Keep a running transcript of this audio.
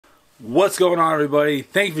What's going on, everybody?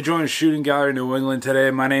 Thank you for joining Shooting Gallery New England today.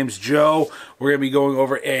 My name's Joe. We're going to be going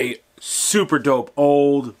over a super dope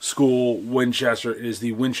old school Winchester. It is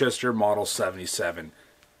the Winchester Model 77.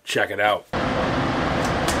 Check it out.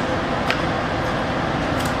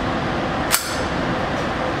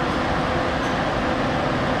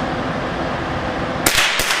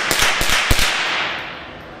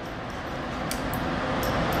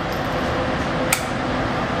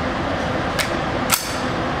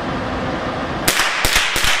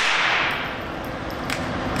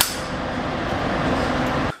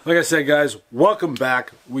 Like I said, guys, welcome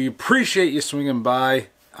back. We appreciate you swinging by.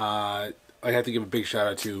 I have to give a big shout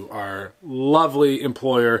out to our lovely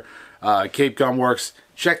employer, Cape Gun Works.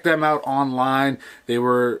 Check them out online. They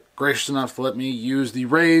were gracious enough to let me use the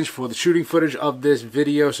range for the shooting footage of this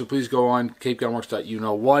video, so please go on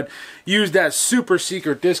capegunworks.youknowwhat. Use that super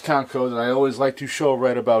secret discount code that I always like to show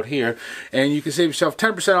right about here, and you can save yourself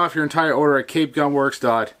 10% off your entire order at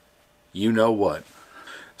capegunworks.youknowwhat.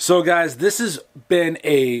 So guys, this has been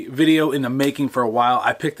a video in the making for a while.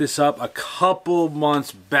 I picked this up a couple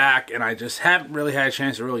months back and I just haven't really had a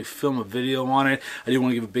chance to really film a video on it. I do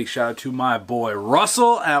want to give a big shout out to my boy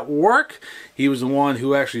Russell at work. He was the one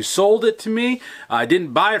who actually sold it to me. I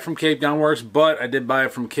didn't buy it from Cape Gun Works, but I did buy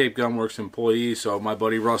it from Cape Gun Works employees. So my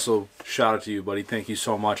buddy Russell, shout out to you, buddy. Thank you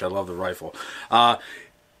so much. I love the rifle. I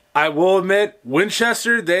will admit,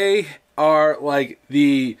 Winchester, they are like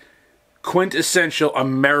the quintessential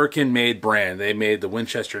American-made brand. They made the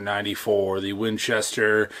Winchester 94, the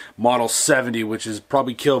Winchester Model 70, which has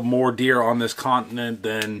probably killed more deer on this continent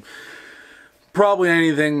than probably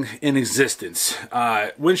anything in existence.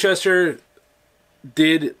 Winchester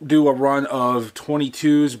did do a run of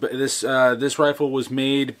 22s, but this rifle was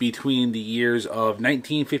made between the years of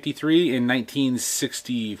 1953 and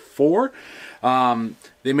 1964.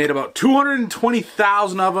 They made about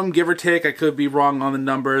 220,000 of them, give or take. I could be wrong on the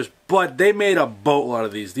numbers, but they made a boatload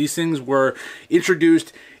of these. These things were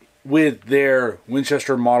introduced with their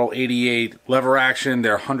Winchester Model 88 lever action,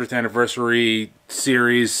 their 100th anniversary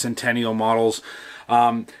series centennial models.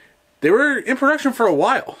 They were in production for a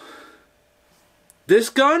while.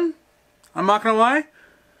 This gun, I'm not gonna lie,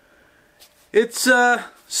 it's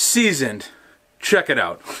seasoned. Check it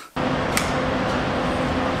out.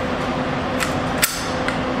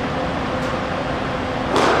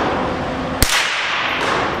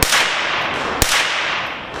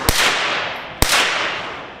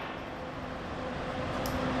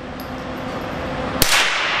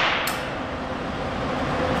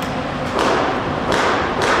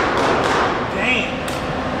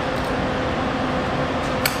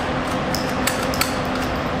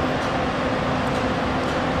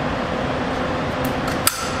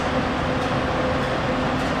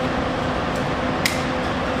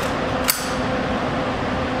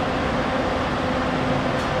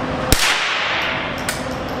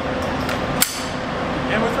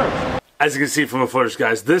 As you can see from the footage,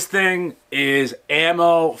 guys, this thing is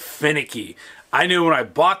ammo finicky. I knew when I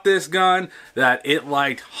bought this gun that it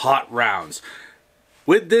liked hot rounds.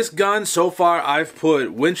 With this gun, so far, I've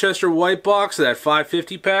put Winchester White Box, that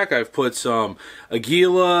 550 pack. I've put some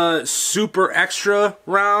Aguila Super Extra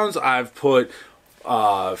rounds. I've put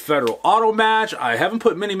Federal Auto Match. I haven't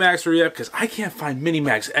put Mini Mags through yet because I can't find Mini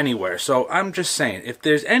Mags anywhere. So I'm just saying, if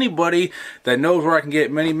there's anybody that knows where I can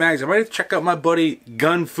get Mini Mags, I might have to check out my buddy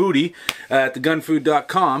Gun Foodie at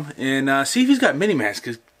thegunfood.com and see if he's got Mini Mags,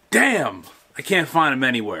 because damn, I can't find them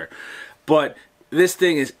anywhere. But this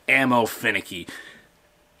thing is ammo finicky.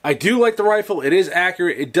 I do like the rifle. It is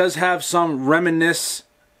accurate. It does have some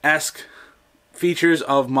reminisce-esque features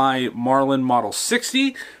of my Marlin Model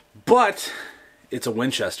 60, but it's a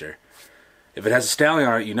Winchester. If it has a stallion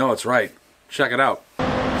on it, you know it's right. Check it out. There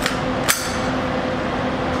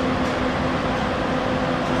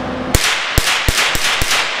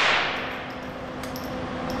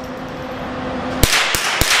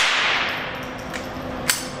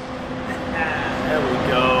we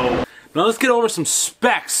go. Now let's get over some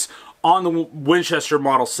specs on the Winchester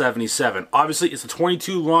Model 77. Obviously, it's a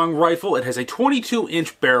 22 long rifle. It has a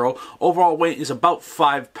 22-inch barrel. Overall weight is about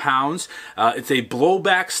 5 pounds. It's a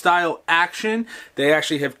blowback style action. They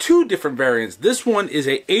actually have two different variants. This one is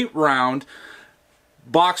a 8-round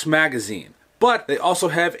box magazine, but they also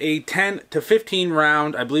have a 10 to 15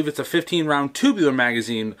 round, I believe it's a 15-round tubular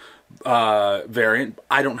magazine variant.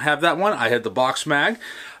 I don't have that one. I had the box mag.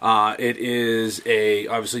 It is a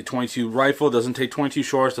obviously 22 rifle. Doesn't take 22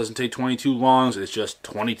 shorts. Doesn't take 22 longs. It's just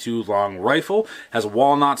 22 long rifle. Has a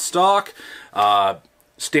walnut stock.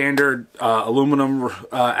 Standard aluminum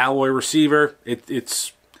alloy receiver. It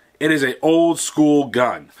is a old school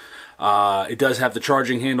gun. It does have the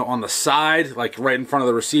charging handle on the side, like right in front of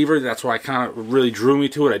the receiver. That's why kind of really drew me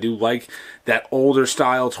to it. I do like that older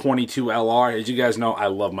style 22 LR. As you guys know, I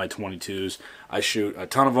love my 22s. I shoot a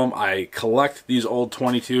ton of them. I collect these old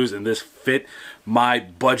 22s, and this fit my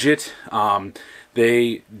budget.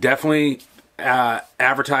 They definitely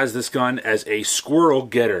advertise this gun as a squirrel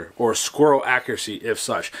getter or squirrel accuracy, if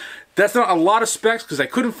such. That's not a lot of specs because I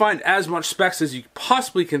couldn't find as much specs as you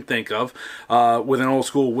possibly can think of with an old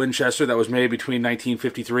school Winchester that was made between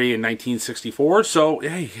 1953 and 1964. So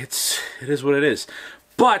hey, it is what it is.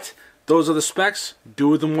 But those are the specs. Do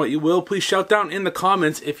with them what you will. Please shout down in the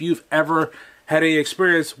comments if you've ever had any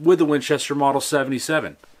experience with the Winchester Model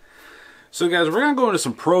 77. So guys, we're going to go into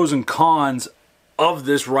some pros and cons of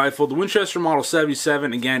this rifle. The Winchester Model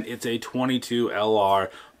 77, again, it's a 22 LR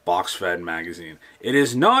box-fed magazine. It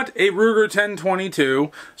is not a Ruger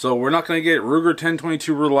 1022, so we're not going to get Ruger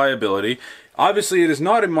 1022 reliability. Obviously, it is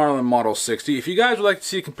not a Marlin Model 60. If you guys would like to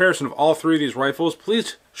see a comparison of all three of these rifles,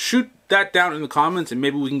 please shoot that down in the comments, and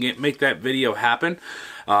maybe we can make that video happen.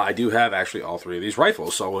 I do have actually all three of these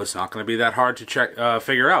rifles, so it's not going to be that hard to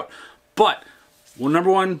figure out. But, well,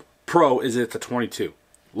 number one pro is it's a 22.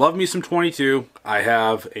 Love me some 22. I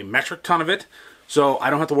have a metric ton of it, so I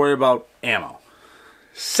don't have to worry about ammo.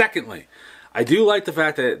 Secondly, I do like the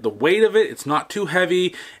fact that the weight of it, it's not too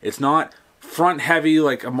heavy. It's not front heavy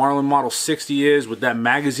like a Marlin Model 60 is with that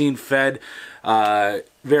magazine fed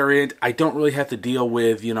variant. I don't really have to deal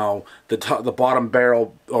with, you know, the bottom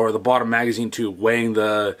barrel or the bottom magazine tube weighing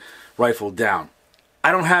the rifle down.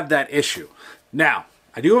 I don't have that issue. Now,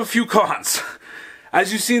 I do have a few cons.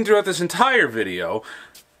 As you've seen throughout this entire video,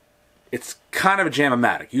 it's kind of a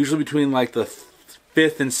jam-o-matic. Usually between like the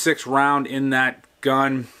 5th and 6th round in that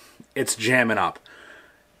gun, it's jamming up.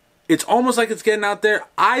 It's almost like it's getting out there.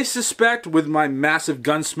 I suspect with my massive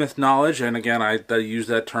gunsmith knowledge, and again, I use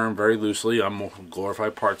that term very loosely. I'm a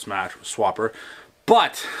glorified parts swapper.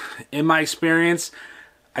 But in my experience,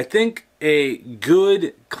 I think a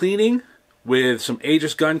good cleaning with some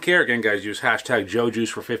Aegis Gun Care. Again, guys, use hashtag JoeJuice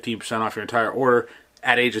for 15% off your entire order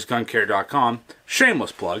at aegisguncare.com.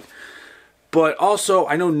 Shameless plug. But also,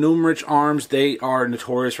 I know Numerich Arms, they are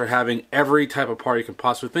notorious for having every type of part you can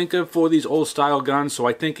possibly think of for these old style guns, so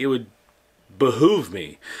I think it would behoove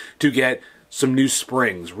me to get some new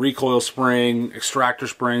springs, recoil spring, extractor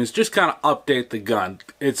springs, just kind of update the gun.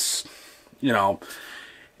 It's, you know,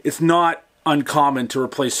 it's not uncommon to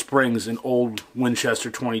replace springs in old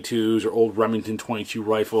Winchester 22s or old Remington 22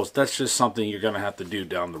 rifles. That's just something you're going to have to do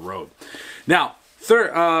down the road. Now,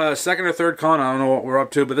 second or third con, I don't know what we're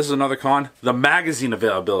up to, but this is another con. The magazine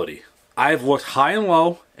availability. I've looked high and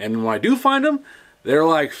low, and when I do find them, they're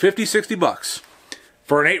like 50, 60 bucks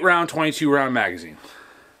for an 8-round, 22-round magazine.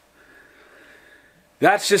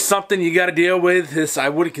 That's just something you got to deal with. I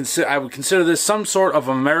would consider this some sort of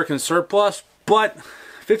American surplus, but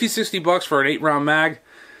 50, 60 bucks for an 8-round mag,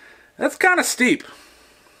 that's kind of steep.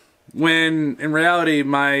 When, in reality,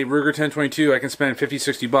 my Ruger 1022, I can spend 50,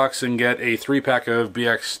 60 bucks and get a 3-pack of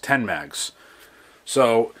BX 10 mags.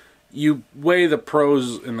 So, you weigh the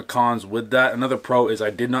pros and the cons with that. Another pro is I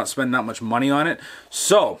did not spend that much money on it.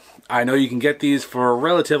 So, I know you can get these for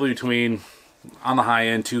relatively between, on the high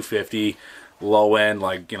end, $250, low end,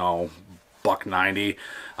 like, you know, $190.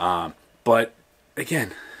 But,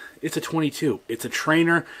 again, it's a 22. It's a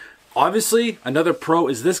trainer. Obviously, another pro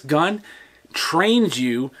is this gun trains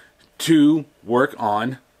you to work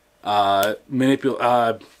on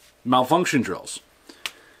malfunction drills.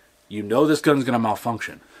 You know this gun's going to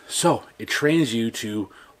malfunction. So, it trains you to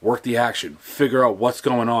work the action, figure out what's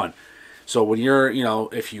going on. So when you're, you know,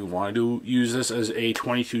 if you want to use this as a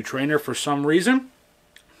 22 trainer for some reason,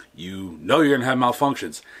 you know you're going to have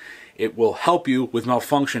malfunctions. It will help you with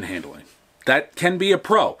malfunction handling. That can be a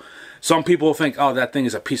pro. Some people think, oh, that thing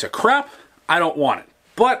is a piece of crap. I don't want it.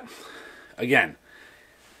 But, again,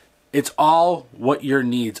 it's all what your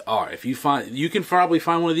needs are. If you can probably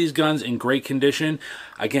find one of these guns in great condition.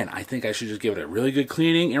 Again, I think I should just give it a really good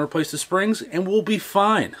cleaning and replace the springs, and we'll be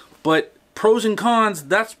fine. But pros and cons,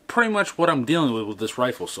 that's pretty much what I'm dealing with this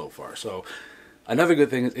rifle so far. So, another good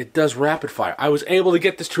thing is it does rapid fire. I was able to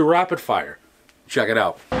get this to rapid fire. Check it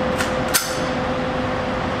out.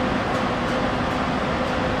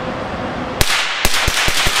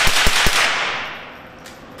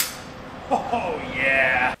 Oh,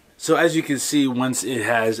 yeah. So as you can see, once it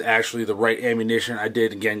has actually the right ammunition, I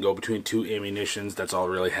did again go between two ammunitions. That's all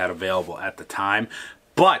I really had available at the time.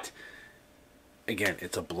 But, again,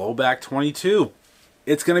 it's a blowback 22.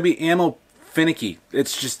 It's going to be ammo finicky.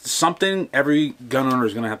 It's just something every gun owner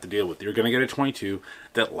is going to have to deal with. You're going to get a 22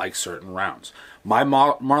 that likes certain rounds. My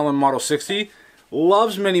Marlin Model 60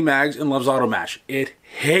 loves mini mags and loves auto match. It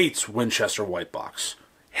hates Winchester white box.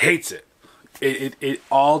 Hates it. It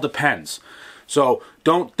all depends. So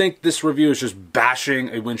don't think this review is just bashing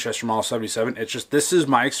a Winchester Model 77. It's just, this is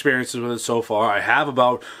my experiences with it so far. I have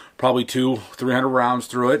about probably 200-300 rounds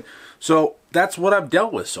through it. So that's what I've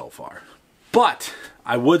dealt with so far. But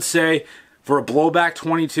I would say for a blowback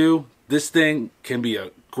 22, this thing can be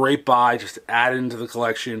a great buy, just to add into the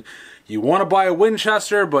collection. You want to buy a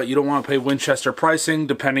Winchester, but you don't want to pay Winchester pricing,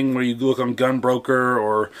 depending where you look on Gunbroker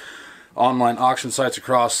or online auction sites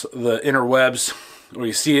across the interwebs, or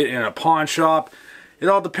you see it in a pawn shop. It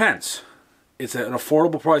all depends. It's an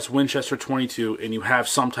affordable price Winchester 22, and you have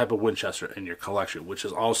some type of Winchester in your collection, which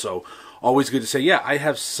is also always good to say, yeah, I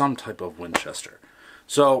have some type of Winchester.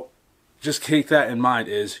 So just keep that in mind,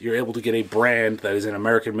 is you're able to get a brand that is an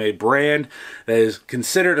American-made brand that is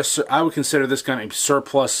considered I would consider this gun a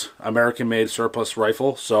surplus, American-made surplus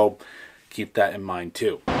rifle, so keep that in mind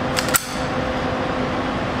too.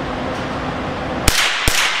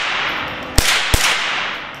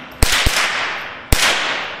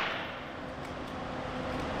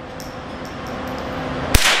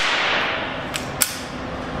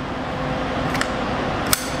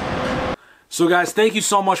 So guys, thank you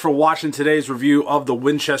so much for watching today's review of the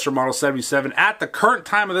Winchester Model 77. At the current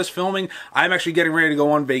time of this filming, I'm actually getting ready to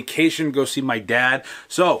go on vacation, go see my dad.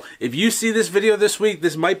 So if you see this video this week,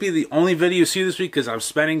 this might be the only video you see this week because I'm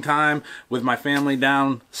spending time with my family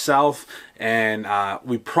down south. And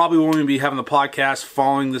we probably won't even be having the podcast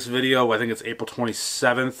following this video. I think it's April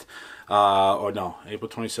 27th. Or no, April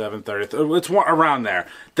 27th, 30th, it's around there.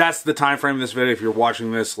 That's the time frame of this video if you're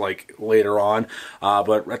watching this like later on.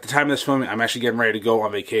 But at the time of this filming, I'm actually getting ready to go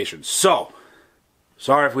on vacation. So,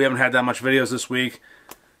 sorry if we haven't had that much videos this week.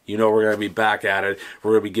 You know we're going to be back at it.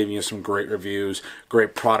 We're going to be giving you some great reviews,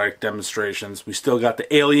 great product demonstrations. We still got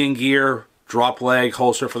the Alien Gear drop leg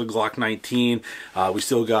holster for the Glock 19. We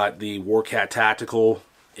still got the Warcat Tactical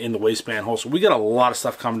in the waistband holster. We got a lot of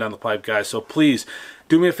stuff coming down the pipe, guys. So please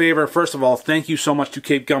do me a favor. First of all, thank you so much to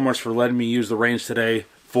Cape Gunworks for letting me use the range today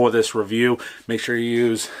for this review. Make sure you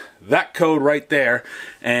use that code right there,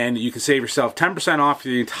 and you can save yourself 10% off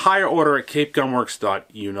the entire order at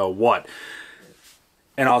capegunworks.you-know-what.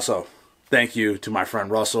 And also, thank you to my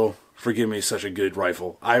friend Russell for giving me such a good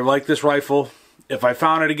rifle. I like this rifle. If I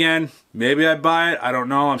found it again, maybe I'd buy it. I don't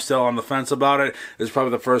know. I'm still on the fence about it. This is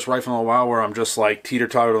probably the first rifle in a while where I'm just like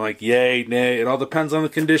teeter-totter, like yay, nay. It all depends on the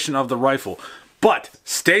condition of the rifle. But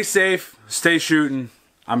stay safe, stay shooting.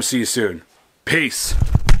 I'm gonna see you soon. Peace.